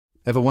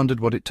Ever wondered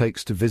what it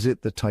takes to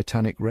visit the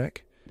Titanic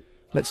wreck?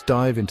 Let's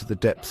dive into the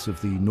depths of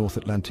the North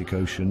Atlantic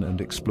Ocean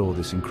and explore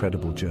this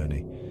incredible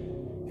journey.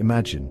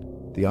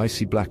 Imagine the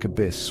icy black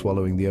abyss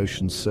swallowing the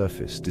ocean's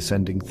surface,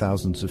 descending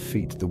thousands of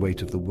feet, the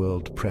weight of the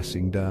world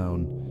pressing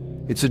down.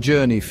 It's a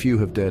journey few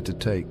have dared to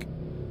take,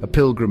 a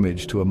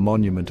pilgrimage to a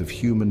monument of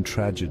human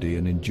tragedy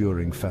and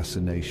enduring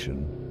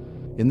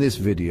fascination. In this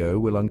video,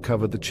 we'll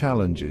uncover the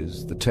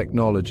challenges, the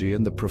technology,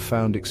 and the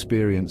profound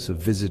experience of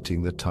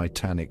visiting the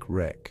Titanic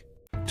wreck.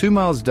 2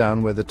 miles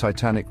down where the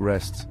Titanic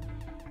rests,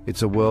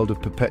 it's a world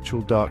of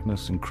perpetual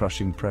darkness and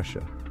crushing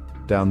pressure.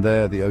 Down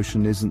there, the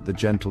ocean isn't the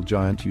gentle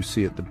giant you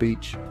see at the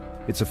beach.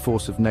 It's a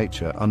force of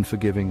nature,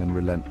 unforgiving and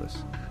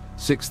relentless.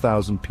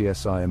 6,000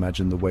 psi,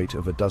 imagine the weight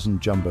of a dozen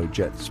jumbo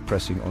jets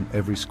pressing on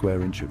every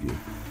square inch of you.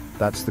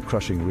 That's the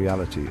crushing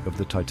reality of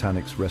the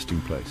Titanic's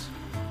resting place.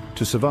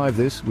 To survive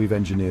this, we've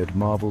engineered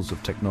marvels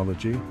of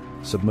technology,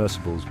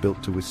 submersibles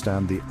built to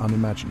withstand the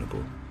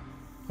unimaginable.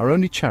 Our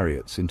only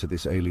chariots into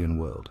this alien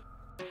world.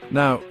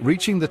 Now,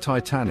 reaching the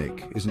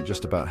Titanic isn't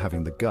just about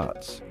having the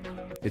guts.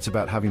 It's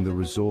about having the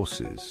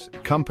resources.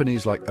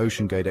 Companies like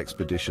OceanGate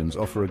Expeditions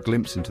offer a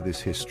glimpse into this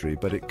history,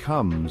 but it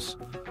comes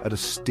at a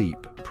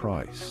steep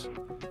price.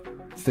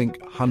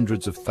 Think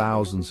hundreds of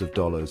thousands of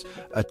dollars,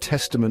 a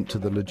testament to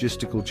the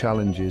logistical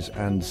challenges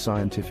and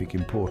scientific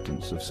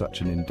importance of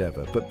such an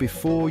endeavor. But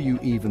before you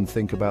even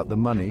think about the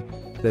money,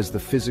 there's the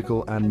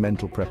physical and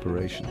mental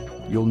preparation.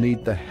 You'll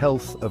need the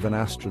health of an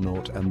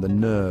astronaut and the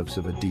nerves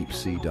of a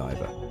deep-sea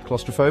diver.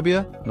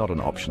 Claustrophobia? Not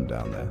an option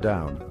down there.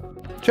 Down.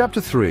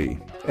 Chapter 3.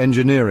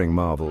 Engineering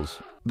Marvels.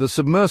 The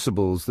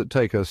submersibles that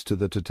take us to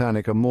the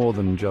Titanic are more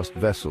than just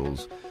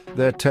vessels.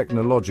 They're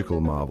technological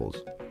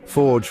marvels.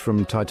 Forged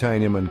from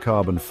titanium and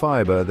carbon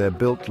fiber, they're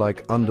built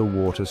like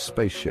underwater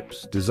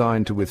spaceships,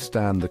 designed to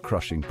withstand the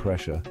crushing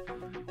pressure.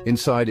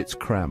 Inside, it's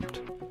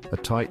cramped, a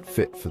tight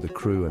fit for the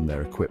crew and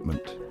their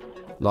equipment.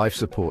 Life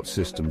support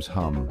systems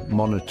hum,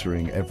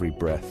 monitoring every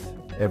breath,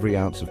 every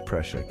ounce of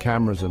pressure.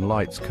 Cameras and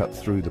lights cut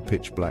through the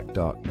pitch-black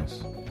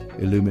darkness,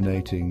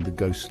 illuminating the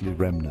ghostly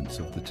remnants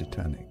of the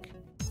Titanic.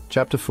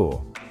 Chapter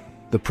 4.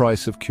 The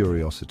Price of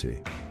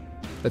Curiosity.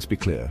 Let's be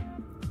clear.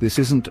 This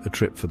isn't a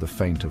trip for the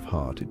faint of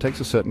heart. It takes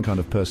a certain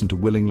kind of person to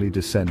willingly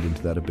descend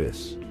into that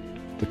abyss.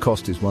 The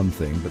cost is one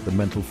thing, but the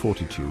mental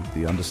fortitude,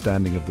 the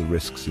understanding of the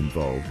risks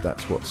involved,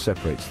 that's what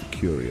separates the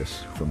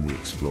curious from the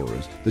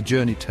explorers. The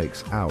journey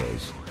takes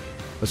hours.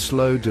 A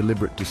slow,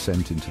 deliberate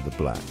descent into the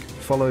black,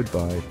 followed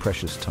by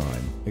precious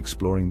time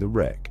exploring the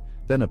wreck,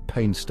 then a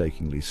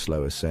painstakingly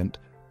slow ascent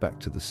back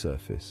to the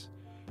surface.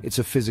 It's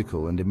a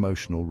physical and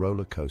emotional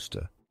roller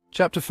coaster.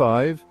 Chapter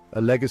 5.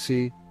 A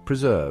Legacy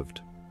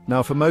Preserved.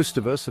 Now, for most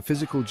of us, a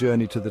physical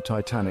journey to the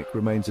Titanic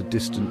remains a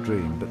distant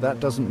dream, but that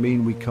doesn't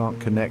mean we can't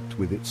connect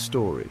with its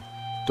story.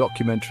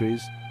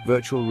 Documentaries,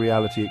 virtual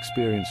reality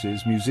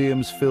experiences,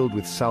 museums filled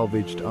with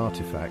salvaged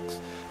artifacts,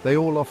 they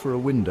all offer a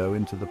window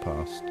into the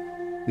past.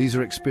 These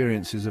are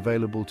experiences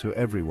available to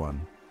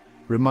everyone,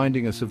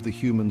 reminding us of the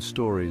human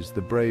stories,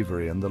 the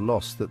bravery and the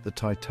loss that the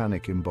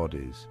Titanic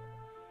embodies.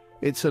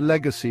 It's a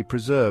legacy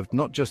preserved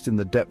not just in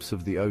the depths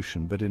of the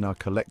ocean, but in our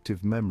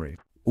collective memory.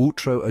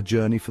 Outro, a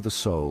journey for the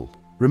soul.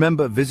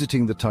 Remember,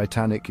 visiting the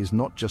Titanic is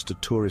not just a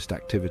tourist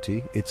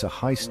activity, it's a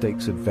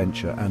high-stakes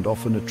adventure and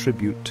often a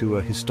tribute to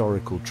a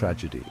historical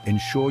tragedy.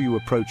 Ensure you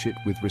approach it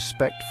with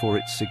respect for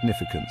its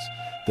significance.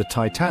 The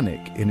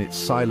Titanic, in its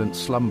silent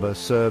slumber,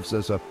 serves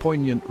as a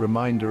poignant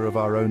reminder of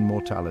our own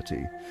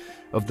mortality,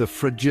 of the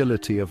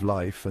fragility of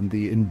life and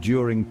the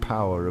enduring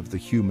power of the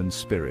human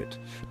spirit.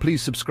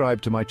 Please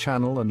subscribe to my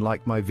channel and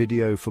like my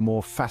video for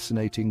more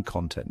fascinating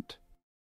content.